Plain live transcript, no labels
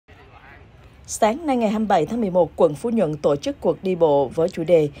Sáng nay ngày 27 tháng 11, quận Phú Nhuận tổ chức cuộc đi bộ với chủ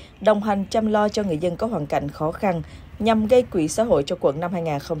đề đồng hành chăm lo cho người dân có hoàn cảnh khó khăn nhằm gây quỹ xã hội cho quận năm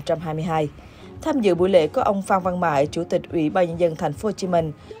 2022. Tham dự buổi lễ có ông Phan Văn Mãi, Chủ tịch Ủy ban nhân dân thành phố Hồ Chí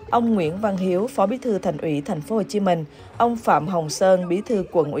Minh, ông Nguyễn Văn Hiếu, Phó Bí thư Thành ủy thành phố Hồ Chí Minh, ông Phạm Hồng Sơn, Bí thư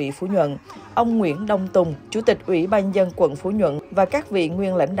Quận ủy Phú Nhuận, ông Nguyễn Đông Tùng, Chủ tịch Ủy ban nhân dân quận Phú Nhuận và các vị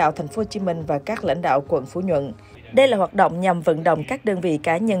nguyên lãnh đạo thành phố Hồ Chí Minh và các lãnh đạo quận Phú Nhuận. Đây là hoạt động nhằm vận động các đơn vị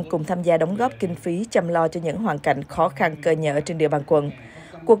cá nhân cùng tham gia đóng góp kinh phí chăm lo cho những hoàn cảnh khó khăn cơ nhở trên địa bàn quận.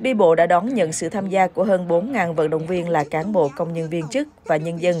 Cuộc đi bộ đã đón nhận sự tham gia của hơn 4.000 vận động viên là cán bộ, công nhân viên chức và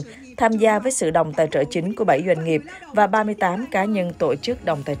nhân dân, tham gia với sự đồng tài trợ chính của 7 doanh nghiệp và 38 cá nhân tổ chức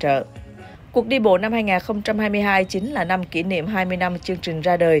đồng tài trợ. Cuộc đi bộ năm 2022 chính là năm kỷ niệm 20 năm chương trình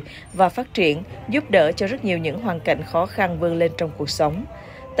ra đời và phát triển, giúp đỡ cho rất nhiều những hoàn cảnh khó khăn vươn lên trong cuộc sống.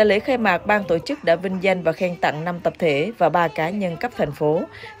 Tại lễ khai mạc, ban tổ chức đã vinh danh và khen tặng 5 tập thể và 3 cá nhân cấp thành phố,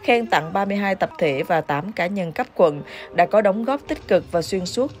 khen tặng 32 tập thể và 8 cá nhân cấp quận đã có đóng góp tích cực và xuyên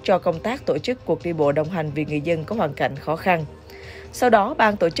suốt cho công tác tổ chức cuộc đi bộ đồng hành vì người dân có hoàn cảnh khó khăn. Sau đó,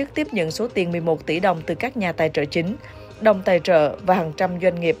 ban tổ chức tiếp nhận số tiền 11 tỷ đồng từ các nhà tài trợ chính, đồng tài trợ và hàng trăm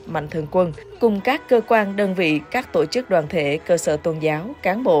doanh nghiệp mạnh thường quân, cùng các cơ quan, đơn vị, các tổ chức đoàn thể, cơ sở tôn giáo,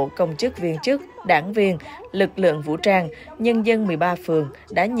 cán bộ, công chức, viên chức, đảng viên, lực lượng vũ trang, nhân dân 13 phường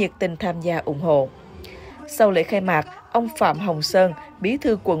đã nhiệt tình tham gia ủng hộ. Sau lễ khai mạc, ông Phạm Hồng Sơn, Bí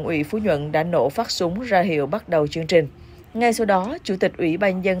thư Quận ủy Phú Nhuận đã nổ phát súng ra hiệu bắt đầu chương trình. Ngay sau đó, Chủ tịch Ủy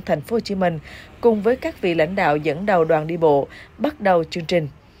ban nhân dân thành phố Hồ Chí Minh cùng với các vị lãnh đạo dẫn đầu đoàn đi bộ bắt đầu chương trình.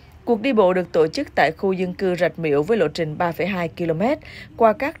 Cuộc đi bộ được tổ chức tại khu dân cư Rạch Miễu với lộ trình 3,2 km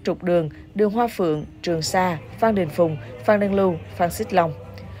qua các trục đường Hoa Phượng, Trường Sa, Phan Đình Phùng, Phan Đăng Lưu, Phan Xích Long.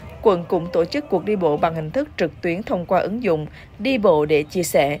 Quận cũng tổ chức cuộc đi bộ bằng hình thức trực tuyến thông qua ứng dụng Đi bộ để chia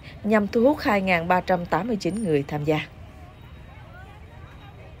sẻ nhằm thu hút 2.389 người tham gia.